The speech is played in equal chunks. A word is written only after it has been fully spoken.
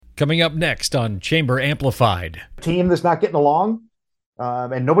coming up next on Chamber Amplified. Team that's not getting along,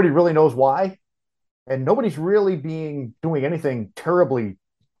 and nobody really knows why, and nobody's really doing anything terribly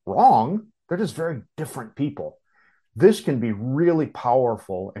wrong. They're just very different people. This can be really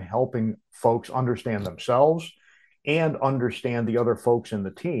powerful in helping folks understand themselves and understand the other folks in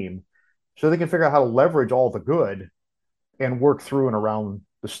the team so they can figure out how to leverage all the good and work through and around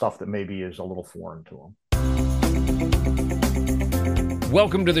the stuff that maybe is a little foreign to them.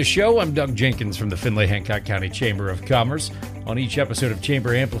 Welcome to the show. I'm Doug Jenkins from the Findlay-Hancock County Chamber of Commerce. On each episode of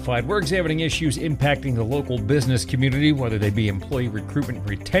Chamber Amplified, we're examining issues impacting the local business community, whether they be employee recruitment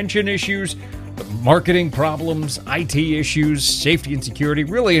retention issues, marketing problems, IT issues, safety and security,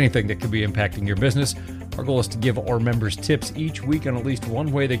 really anything that could be impacting your business. Our goal is to give our members tips each week on at least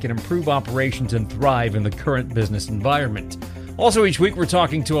one way they can improve operations and thrive in the current business environment. Also, each week, we're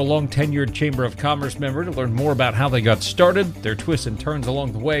talking to a long-tenured Chamber of Commerce member to learn more about how they got started, their twists and turns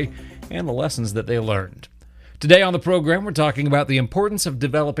along the way, and the lessons that they learned. Today on the program, we're talking about the importance of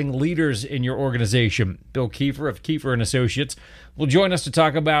developing leaders in your organization. Bill Kiefer of Kiefer & Associates will join us to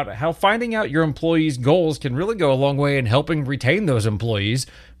talk about how finding out your employees' goals can really go a long way in helping retain those employees.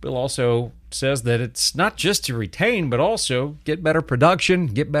 Bill also says that it's not just to retain, but also get better production,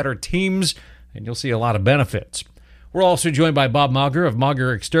 get better teams, and you'll see a lot of benefits. We're also joined by Bob Mauger of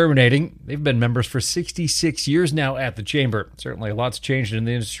Mauger Exterminating. They've been members for 66 years now at the Chamber. Certainly a lot's changed in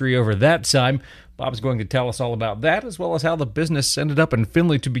the industry over that time. Bob's going to tell us all about that, as well as how the business ended up in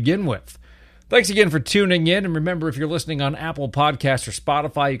Findlay to begin with. Thanks again for tuning in. And remember, if you're listening on Apple Podcasts or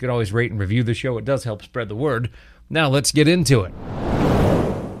Spotify, you can always rate and review the show. It does help spread the word. Now let's get into it.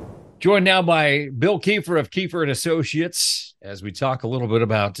 Joined now by Bill Kiefer of Kiefer & Associates as we talk a little bit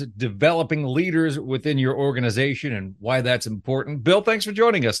about developing leaders within your organization and why that's important. Bill, thanks for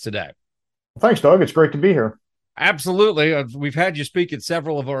joining us today. Thanks, Doug. It's great to be here. Absolutely. We've had you speak at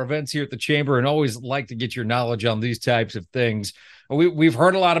several of our events here at the Chamber and always like to get your knowledge on these types of things. We've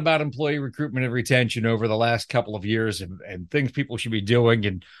heard a lot about employee recruitment and retention over the last couple of years and things people should be doing.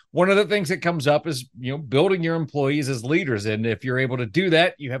 And one of the things that comes up is, building your employees as leaders. And if you're able to do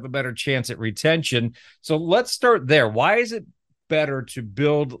that, you have a better chance at retention. So let's start there. Why is it better to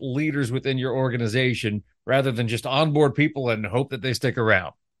build leaders within your organization rather than just onboard people and hope that they stick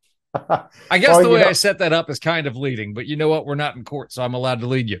around? I guess the way I set that up is kind of leading, but you know what? We're not in court, so I'm allowed to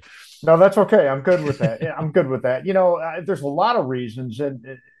lead you. No, that's okay. I'm good with that. I'm good with that. There's a lot of reasons,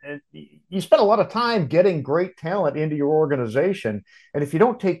 and you spend a lot of time getting great talent into your organization. And if you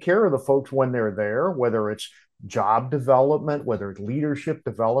don't take care of the folks when they're there, whether it's job development, whether it's leadership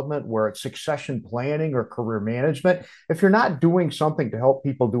development, where it's succession planning or career management, if you're not doing something to help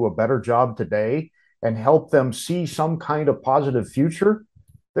people do a better job today and help them see some kind of positive future,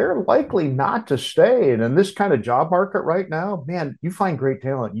 they're likely not to stay. And in this kind of job market right now, man, you find great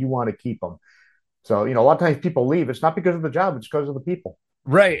talent, you want to keep them. So, a lot of times people leave. It's not because of the job, it's because of the people.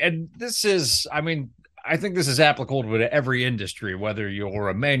 Right. And I think this is applicable to every industry, whether you're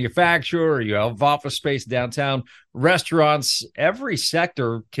a manufacturer or you have office space downtown, restaurants, every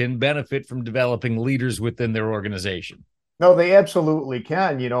sector can benefit from developing leaders within their organization. No, they absolutely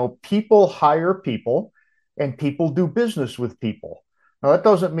can. People hire people and people do business with people. Now, that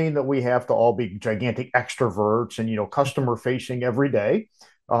doesn't mean that we have to all be gigantic extroverts and, customer facing every day.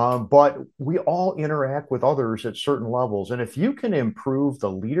 But we all interact with others at certain levels. And if you can improve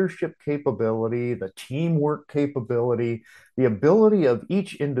the leadership capability, the teamwork capability, the ability of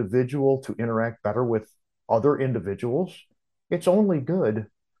each individual to interact better with other individuals, it's only good.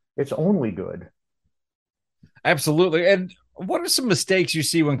 It's only good. Absolutely. And what are some mistakes you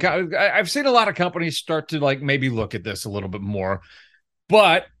see when I've seen a lot of companies start to maybe look at this a little bit more,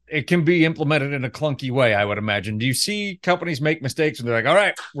 but it can be implemented in a clunky way, I would imagine. Do you see companies make mistakes and they're like, all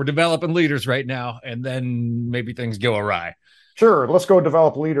right, we're developing leaders right now, and then maybe things go awry? Sure, let's go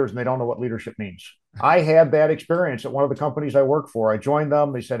develop leaders, and they don't know what leadership means. I had that experience at one of the companies I work for. I joined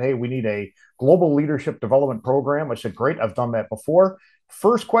them. They said, hey, we need a global leadership development program. I said, great, I've done that before.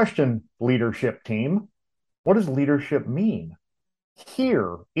 First question, leadership team, what does leadership mean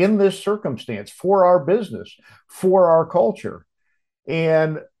here in this circumstance for our business, for our culture?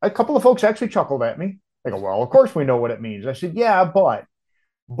 And a couple of folks actually chuckled at me. They go, well, of course we know what it means. I said, yeah, but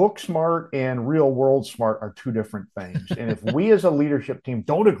book smart and real world smart are two different things. And if we as a leadership team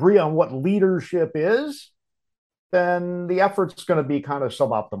don't agree on what leadership is, then the effort's going to be kind of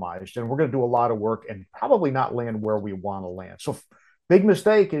suboptimized. And we're going to do a lot of work and probably not land where we want to land. So big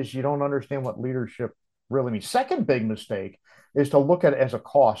mistake is you don't understand what leadership really means. Second big mistake is to look at it as a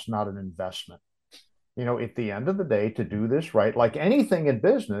cost, not an investment. At the end of the day, to do this right, like anything in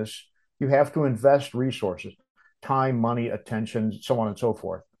business, you have to invest resources, time, money, attention, so on and so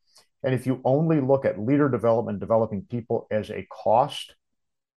forth. And if you only look at leader development, developing people as a cost,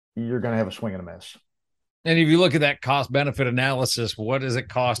 you're going to have a swing and a miss. And if you look at that cost benefit analysis, what does it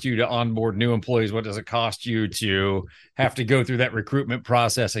cost you to onboard new employees? What does it cost you to have to go through that recruitment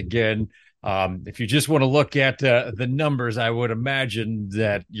process again? If you just want to look at the numbers, I would imagine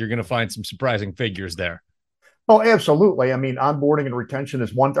that you're going to find some surprising figures there. Oh, absolutely. I mean, onboarding and retention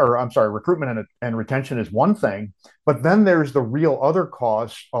is one, or I'm sorry, recruitment and retention is one thing, but then there's the real other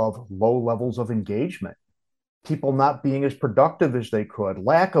costs of low levels of engagement, people not being as productive as they could,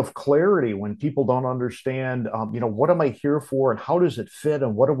 lack of clarity when people don't understand, what am I here for and how does it fit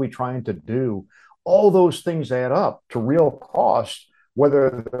and what are we trying to do? All those things add up to real costs,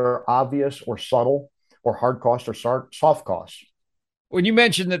 whether they're obvious or subtle or hard costs or soft costs. When you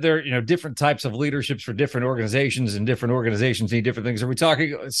mentioned that there are, different types of leaderships for different organizations and different organizations need different things, are we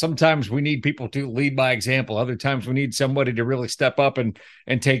talking sometimes we need people to lead by example, other times we need somebody to really step up and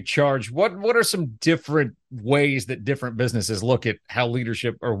take charge? What are some different ways that different businesses look at how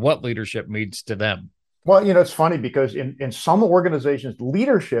leadership or what leadership means to them? Well, it's funny because in some organizations,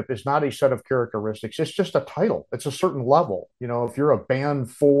 leadership is not a set of characteristics. It's just a title. It's a certain level. If you're a band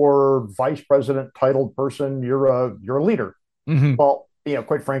four vice president titled person, you're a leader. Mm-hmm. Well,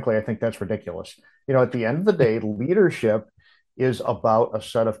 quite frankly, I think that's ridiculous. At the end of the day, leadership is about a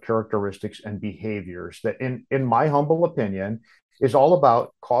set of characteristics and behaviors that, in my humble opinion, is all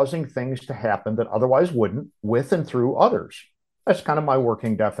about causing things to happen that otherwise wouldn't with and through others. That's kind of my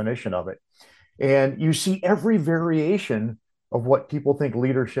working definition of it. And you see every variation of what people think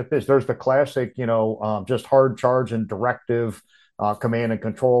leadership is. There's the classic, just hard charge and directive, command and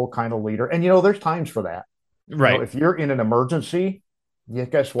control kind of leader. And, there's times for that. Right. If you're in an emergency, yeah,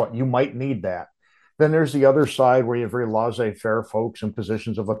 guess what? You might need that. Then there's the other side where you have very laissez-faire folks in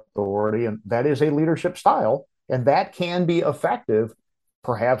positions of authority, and that is a leadership style. And that can be effective,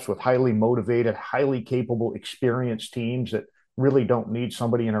 perhaps with highly motivated, highly capable, experienced teams that really don't need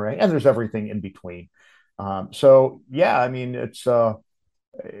somebody in a rank. And there's everything in between. So yeah, I mean, it's a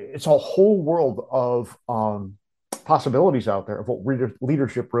whole world of possibilities out there of what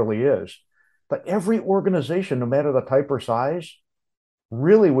leadership really is. But every organization, no matter the type or size,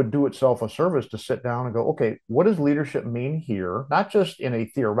 really would do itself a service to sit down and go, okay, what does leadership mean here? Not just in a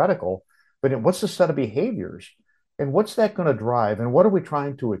theoretical, but in what's the set of behaviors? And what's that going to drive? And what are we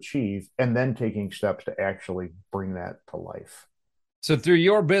trying to achieve? And then taking steps to actually bring that to life. So through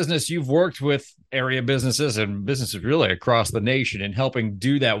your business, you've worked with area businesses and businesses really across the nation in helping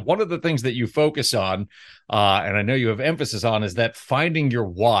do that. One of the things that you focus on, and I know you have emphasis on, is that finding your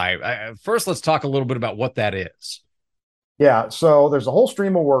why. First, let's talk a little bit about what that is. Yeah, so there's a whole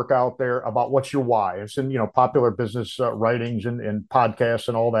stream of work out there about what's your why. It's in popular business writings and podcasts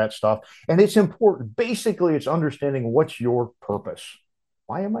and all that stuff, and it's important. Basically, it's understanding what's your purpose.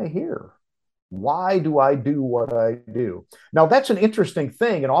 Why am I here? Why do I do what I do? Now, that's an interesting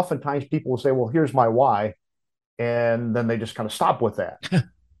thing, and oftentimes people will say, "Well, here's my why," and then they just kind of stop with that.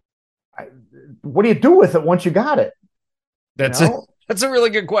 What do you do with it once you got it? That's a really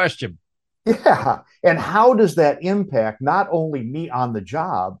good question. Yeah. And how does that impact not only me on the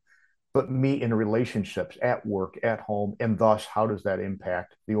job, but me in relationships at work, at home, and thus how does that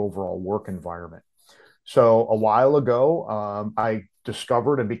impact the overall work environment? So a while ago, I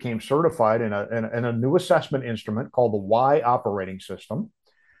discovered and became certified in a new assessment instrument called the Why operating system.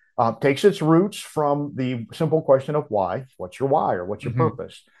 Takes its roots from the simple question of why. What's your why or what's your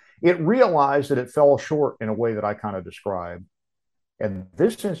purpose? It realized that it fell short in a way that I kind of described. And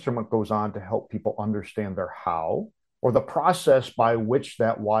this instrument goes on to help people understand their how, or the process by which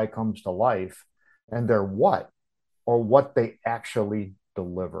that why comes to life, and their what, or what they actually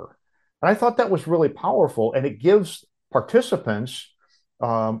deliver. And I thought that was really powerful, and it gives participants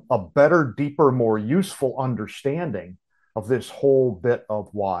a better, deeper, more useful understanding of this whole bit of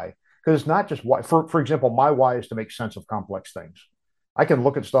why. Because it's not just why. For example, my why is to make sense of complex things. I can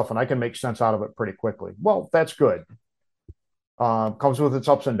look at stuff and I can make sense out of it pretty quickly. Well, that's good. Comes with its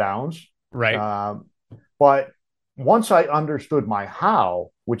ups and downs. Right. But once I understood my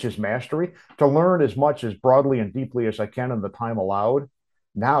how, which is mastery, to learn as much as broadly and deeply as I can in the time allowed,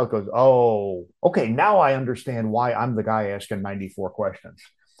 now it goes, oh, okay, now I understand why I'm the guy asking 94 questions.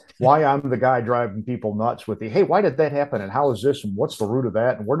 Why I'm the guy driving people nuts with the, hey, why did that happen? And how is this? And what's the root of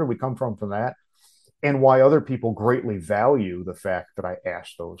that? And where did we come from that? And why other people greatly value the fact that I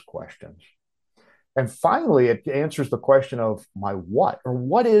asked those questions. And finally, it answers the question of my what, or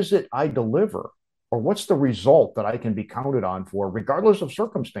what is it I deliver, or what's the result that I can be counted on for, regardless of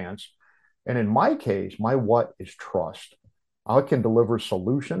circumstance. And in my case, my what is trust. I can deliver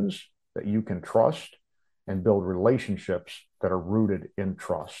solutions that you can trust and build relationships that are rooted in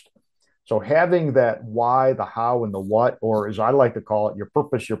trust. So having that why, the how, and the what, or as I like to call it, your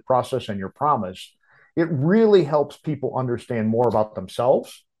purpose, your process, and your promise, it really helps people understand more about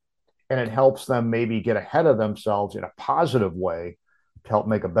themselves, and it helps them maybe get ahead of themselves in a positive way to help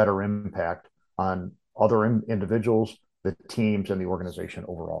make a better impact on other individuals, the teams, and the organization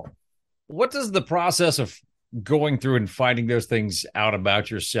overall. What does the process of going through and finding those things out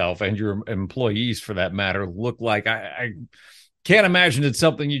about yourself and your employees, for that matter, look like? I can't imagine it's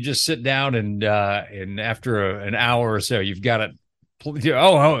something you just sit down and after an hour or so, you've got it.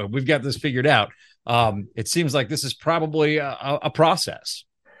 Oh, we've got this figured out. It seems like this is probably a process.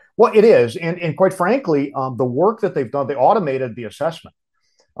 Well, it is. And quite frankly, the work that they've done, they automated the assessment.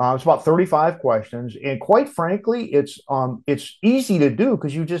 It's about 35 questions, and quite frankly, it's easy to do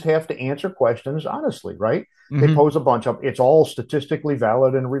because you just have to answer questions honestly, right? They Mm-hmm. pose a bunch of. It's all statistically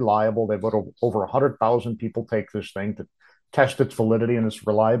valid and reliable. They've got over 100,000 people take this thing to test its validity and its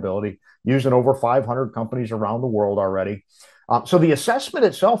reliability, used in over 500 companies around the world already. So the assessment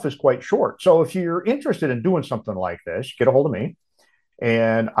itself is quite short. So if you're interested in doing something like this, get a hold of me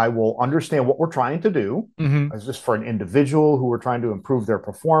and I will understand what we're trying to do. Mm-hmm. Is this for an individual who we're trying to improve their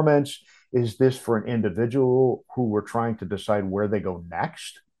performance? Is this for an individual who we're trying to decide where they go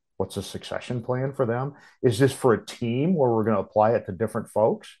next? What's a succession plan for them? Is this for a team where we're going to apply it to different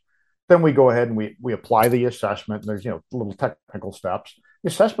folks? Then we go ahead and we apply the assessment. There's little technical steps. The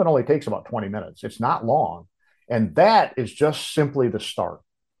assessment only takes about 20 minutes. It's not long. And that is just simply the start.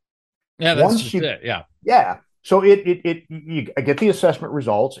 Yeah, that's Once just you, it. Yeah. yeah. So I get the assessment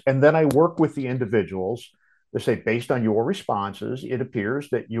results, and then I work with the individuals to say, based on your responses, it appears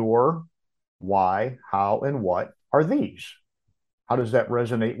that your why, how, and what are these. How does that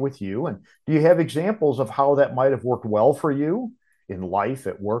resonate with you? And do you have examples of how that might have worked well for you in life,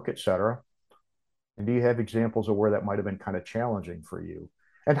 at work, et cetera? And do you have examples of where that might have been kind of challenging for you?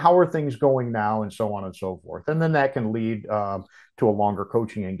 And how are things going now, and so on and so forth? And then that can lead to a longer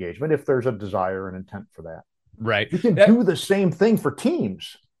coaching engagement if there's a desire and intent for that. Right. You can do the same thing for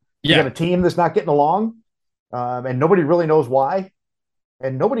teams. You got Yeah. a team that's not getting along, and nobody really knows why,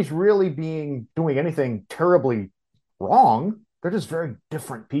 and nobody's really doing anything terribly wrong. They're just very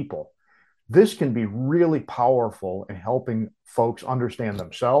different people. This can be really powerful in helping folks understand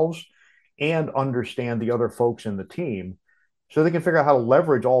themselves and understand the other folks in the team so they can figure out how to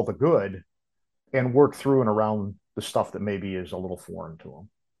leverage all the good and work through and around the stuff that maybe is a little foreign to them.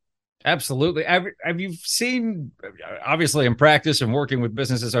 Absolutely. Have you seen, obviously, in practice and working with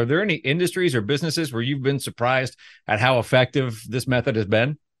businesses, are there any industries or businesses where you've been surprised at how effective this method has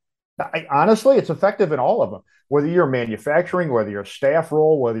been? Honestly, it's effective in all of them. Whether you're manufacturing, whether you're a staff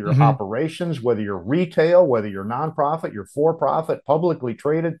role, whether you're Mm-hmm. operations, whether you're retail, whether you're nonprofit, you're for profit, publicly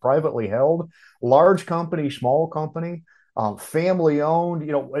traded, privately held, large company, small company, family owned,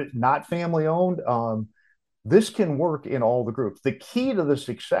 not family owned. This can work in all the groups. The key to the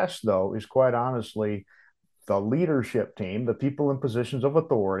success, though, is quite honestly the leadership team, the people in positions of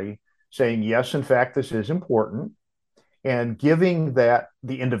authority saying, yes, in fact, this is important, and giving that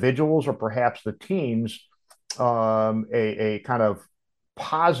the individuals or perhaps the teams a kind of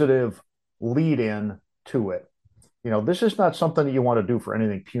positive lead in to it. This is not something that you want to do for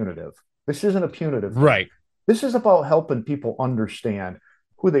anything punitive. This isn't a punitive thing. Right. This is about helping people understand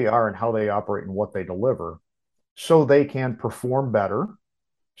who they are and how they operate and what they deliver so they can perform better,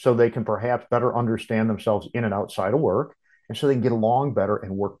 so they can perhaps better understand themselves in and outside of work, and so they can get along better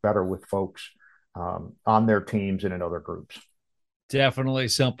and work better with folks on their teams and in other groups. Definitely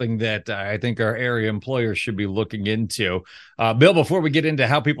something that I think our area employers should be looking into. Bill, before we get into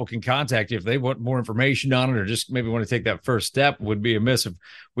how people can contact you, if they want more information on it or just maybe want to take that first step, would be amiss if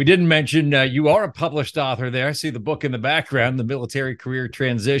we didn't mention you are a published author there. I see the book in the background, The Military Career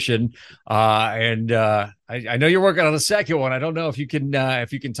Transition. I know you're working on a second one. I don't know if you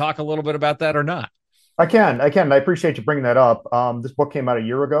can talk a little bit about that or not. I can. I appreciate you bringing that up. This book came out a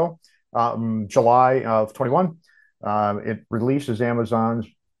year ago, July of 21. It released as Amazon's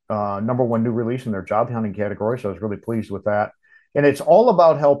 #1 new release in their job hunting category. So I was really pleased with that. And it's all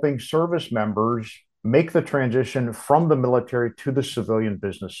about helping service members make the transition from the military to the civilian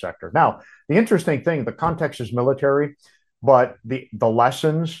business sector. Now, the interesting thing, the context is military, but the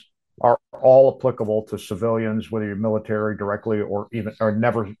lessons are all applicable to civilians, whether you're military directly or even or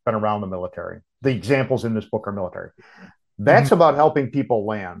never been around the military. The examples in this book are military. That's about helping people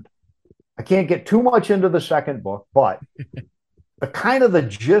land. I can't get too much into the second book, but the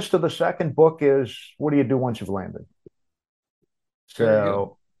gist of the second book is, what do you do once you've landed?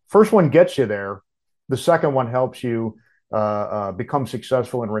 So first one gets you there. The second one helps you become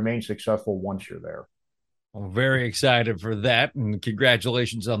successful and remain successful once you're there. I'm very excited for that, and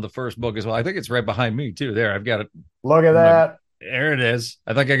congratulations on the first book as well. I think it's right behind me too. There, I've got it. Look at My that. There it is.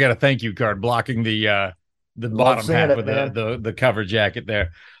 I think I got a thank you card blocking the Love bottom seeing half it, of man. the cover jacket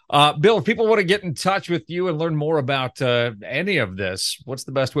there. Bill, if people want to get in touch with you and learn more about any of this, what's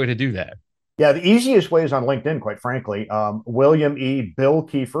the best way to do that? Yeah, the easiest way is on LinkedIn, quite frankly. William E. Bill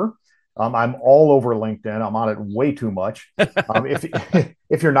Kiefer. I'm all over LinkedIn. I'm on it way too much. If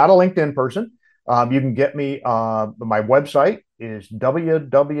if you're not a LinkedIn person, you can get me. My website is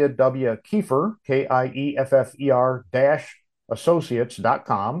www.kiefer, Kieffer dash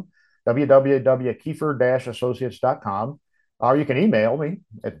associates.com, www.kiefer-associates.com. Or you can email me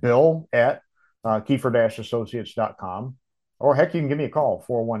at bill at kiefer-associates.com. Or heck, you can give me a call,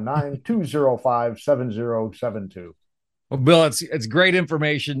 419-205-7072. Well, Bill, it's great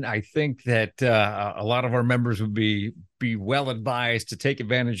information. I think that a lot of our members would be well advised to take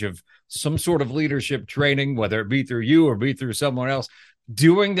advantage of some sort of leadership training, whether it be through you or be through someone else.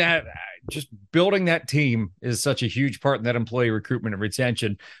 Doing that, just building that team is such a huge part in that employee recruitment and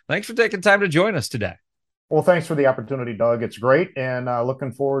retention. Thanks for taking time to join us today. Well, thanks for the opportunity, Doug. It's great, and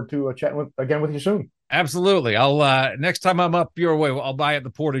looking forward to chatting again with you soon. Absolutely. I'll next time I'm up your way, I'll buy at the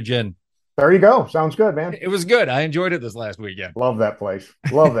Portage Inn. There you go. Sounds good, man. It was good. I enjoyed it this last weekend. Love that place.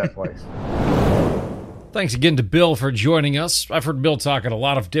 Love that place. Thanks again to Bill for joining us. I've heard Bill talk at a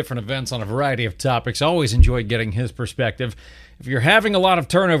lot of different events on a variety of topics. I always enjoy getting his perspective. If you're having a lot of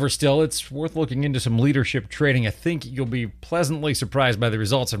turnover still, it's worth looking into some leadership training. I think you'll be pleasantly surprised by the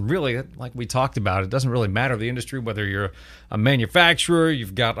results. And really, like we talked about, it doesn't really matter the industry, whether you're a manufacturer,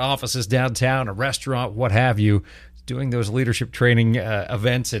 you've got offices downtown, a restaurant, what have you. Doing those leadership training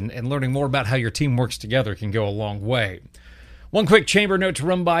events and learning more about how your team works together can go a long way. One quick chamber note to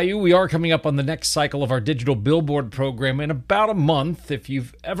run by you. We are coming up on the next cycle of our digital billboard program in about a month. If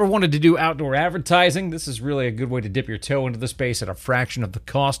you've ever wanted to do outdoor advertising, this is really a good way to dip your toe into the space at a fraction of the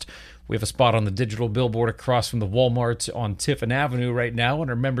cost. We have a spot on the digital billboard across from the Walmart on Tiffin Avenue right now,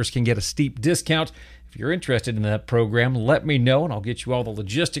 and our members can get a steep discount. If you're interested in that program, let me know, and I'll get you all the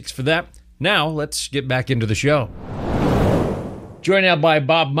logistics for that. Now, let's get back into the show. Joined now by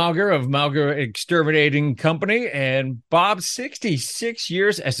Bob Mauger of Mauger Exterminating Company. And Bob, 66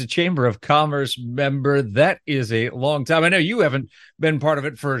 years as a Chamber of Commerce member. That is a long time. I know you haven't been part of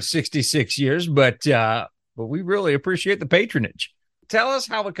it for 66 years, but we really appreciate the patronage. Tell us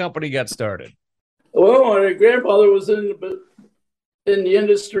how the company got started. Well, my grandfather was in the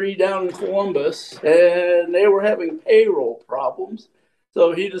industry down in Columbus, and they were having payroll problems.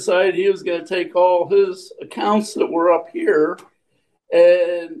 So he decided he was going to take all his accounts that were up here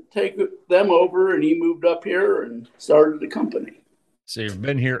and take them over, and he moved up here and started the company. So you've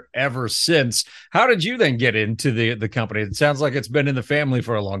been here ever since. How did you then get into the company? It sounds like it's been in the family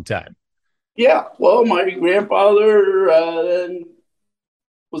for a long time. Yeah, well, my grandfather then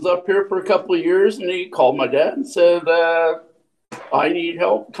was up here for a couple of years, and he called my dad and said, I need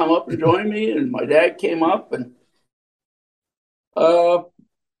help, come up and join me. And my dad came up, and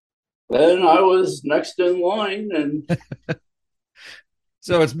then I was next in line. And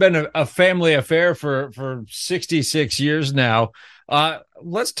so it's been a family affair for 66 years now.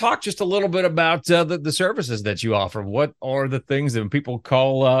 Let's talk just a little bit about the services that you offer. What are the things that people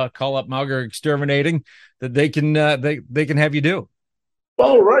call up Mauger Exterminating that they can have you do?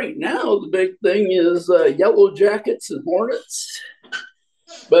 Well, right now the big thing is yellow jackets and hornets,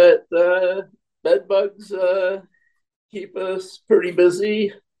 but bed bugs keep us pretty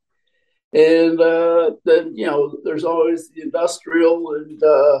busy. And then, there's always the industrial and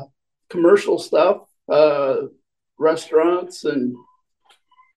commercial stuff, restaurants and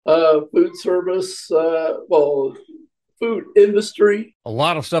food service, food industry. A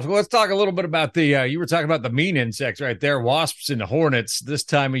lot of stuff. Let's talk a little bit about you were talking about the mean insects right there, wasps and hornets this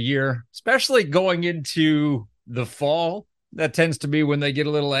time of year, especially going into the fall. That tends to be when they get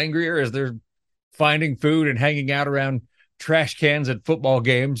a little angrier as they're finding food and hanging out around trash cans at football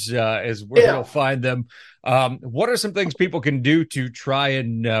games is where you'll find them. What are some things people can do to try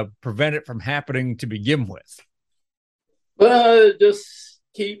and prevent it from happening to begin with? Just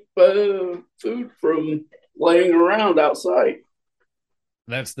keep food from laying around outside.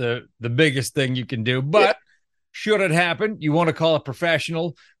 That's the biggest thing you can do. But should it happen, you want to call a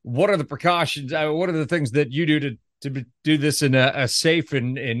professional. What are the precautions? What are the things that you do to do this in a safe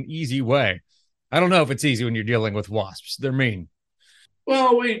and easy way? I don't know if it's easy when you're dealing with wasps. They're mean.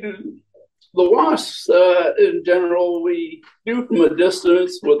 Well, we do. The wasps, in general, we do from a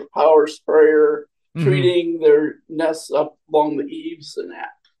distance with a power sprayer, treating their nests up along the eaves and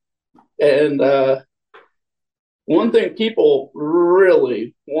that. And one thing people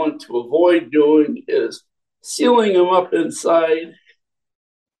really want to avoid doing is sealing them up inside.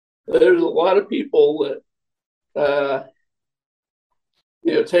 There's a lot of people that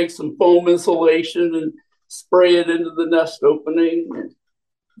take some foam insulation and spray it into the nest opening.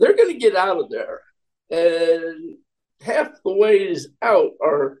 They're going to get out of there, and half the ways out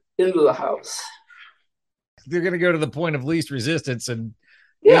are into the house. They're going to go to the point of least resistance and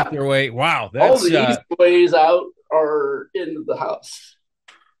eat their way. Wow, all the easy ways out are into the house.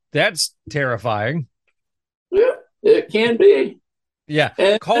 That's terrifying. Yeah, it can be. Yeah,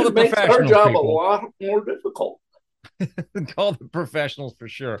 and call the makes professionals. Our job people. A lot more difficult. Call the professionals for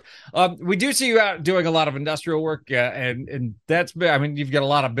sure. We do see you out doing a lot of industrial work, and that's. I mean, you've got a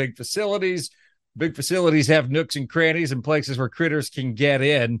lot of big facilities. Big facilities have nooks and crannies and places where critters can get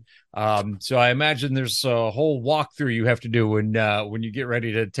in. So I imagine there's a whole walkthrough you have to do when you get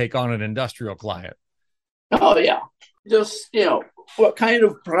ready to take on an industrial client. Oh yeah, just what kind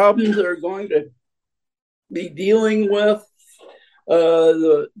of problems they're going to be dealing with,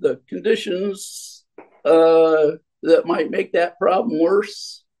 the conditions that might make that problem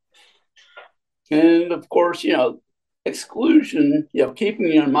worse, and of course, exclusion, keeping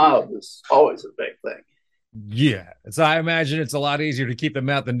them out is always a big thing. Yeah. So I imagine it's a lot easier to keep them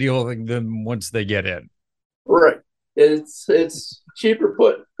out than deal with them once they get in. Right. It's cheaper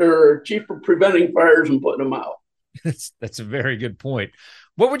preventing fires and putting them out. That's a very good point.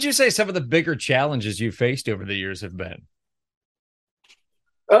 What would you say some of the bigger challenges you faced over the years have been?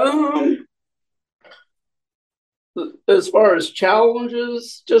 As far as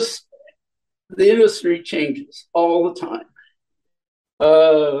challenges, just the industry changes all the time.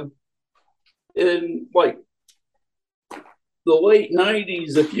 In like the late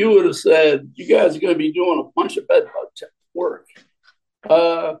 90s, if you would have said you guys are going to be doing a bunch of bed bug work,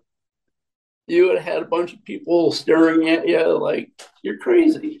 you would have had a bunch of people staring at you like you're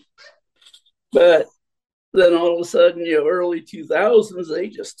crazy. But then all of a sudden, early 2000s, they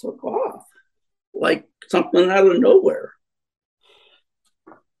just took off like something out of nowhere.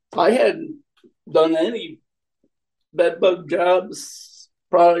 I hadn't done any bed bug jobs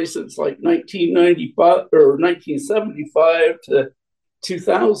probably since like 1995 or 1975 to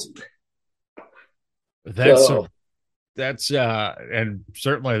 2000. That's and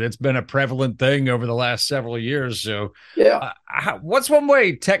certainly that's been a prevalent thing over the last several years. So yeah, what's one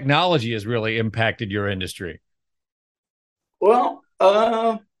way technology has really impacted your industry? Well,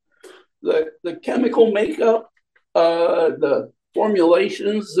 the chemical makeup, the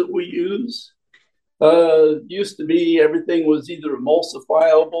formulations that we use. Used to be everything was either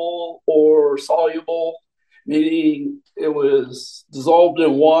emulsifiable or soluble, meaning it was dissolved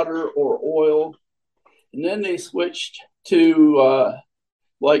in water or oil. And then they switched to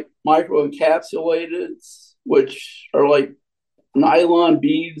like microencapsulated, which are like nylon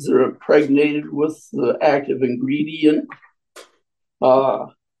beads that are impregnated with the active ingredient.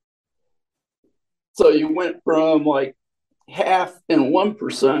 So you went from like 0.5% and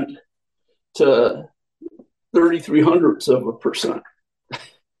 1% to 0.33%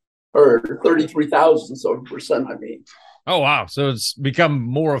 or 33,000%. I mean. Oh wow! So it's become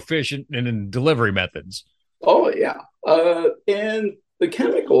more efficient in delivery methods. Oh yeah, and the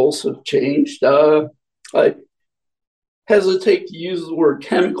chemicals have changed. I hesitate to use the word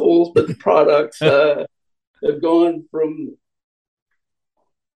chemicals, but the products have gone from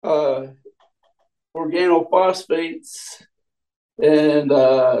organophosphates and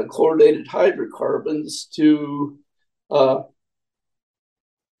chlorinated hydrocarbons to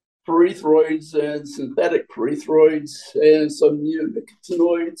pyrethroids and synthetic pyrethroids and some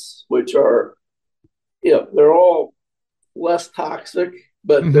neonicotinoids, which are, they're all less toxic,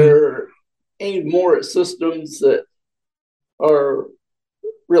 but they're aimed more at systems that are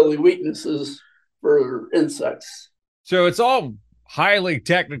really weaknesses for insects. So it's all highly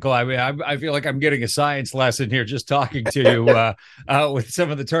technical. I mean, I feel like I'm getting a science lesson here just talking to you with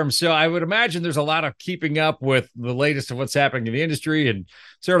some of the terms. So I would imagine there's a lot of keeping up with the latest of what's happening in the industry and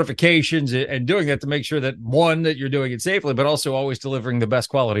certifications and doing that to make sure that, one, that you're doing it safely, but also always delivering the best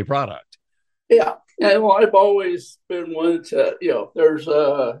quality product. Yeah. And I've always been one to, there's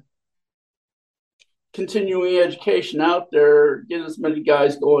a continuing education out there, get as many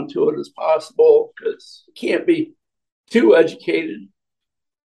guys going to it as possible, because you can't be too educated.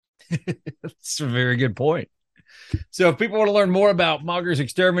 That's a very good point. So if people want to learn more about Mauger's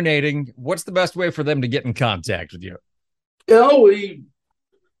Exterminating, what's the best way for them to get in contact with you?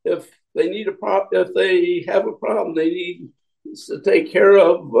 If they need if they have a problem they need to take care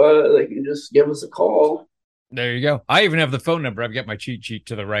of, they can just give us a call. There you go. I even have the phone number. I've got my cheat sheet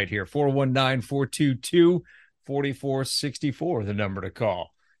to the right here. 419-422-4464, the number to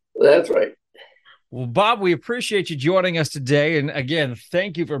call. That's right. Well, Bob, we appreciate you joining us today. And again,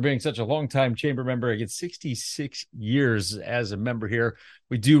 thank you for being such a long-time chamber member. I get 66 years as a member here.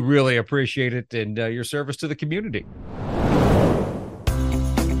 We do really appreciate it and your service to the community.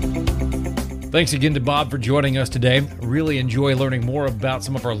 Thanks again to Bob for joining us today. Really enjoy learning more about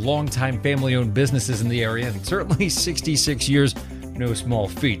some of our longtime family-owned businesses in the area. And certainly 66 years, no small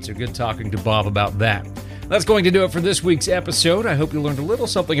feat. So good talking to Bob about that. That's going to do it for this week's episode. I hope you learned a little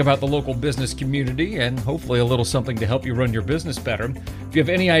something about the local business community and hopefully a little something to help you run your business better. If you have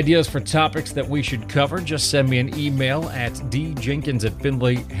any ideas for topics that we should cover, just send me an email at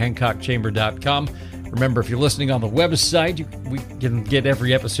djenkins@findlayhancockchamber.com. Remember, if you're listening on the website, we can get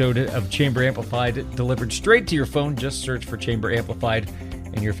every episode of Chamber Amplified delivered straight to your phone. Just search for Chamber Amplified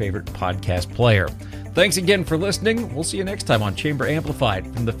in your favorite podcast player. Thanks again for listening. We'll see you next time on Chamber Amplified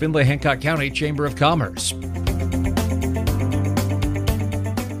from the Findlay Hancock County Chamber of Commerce.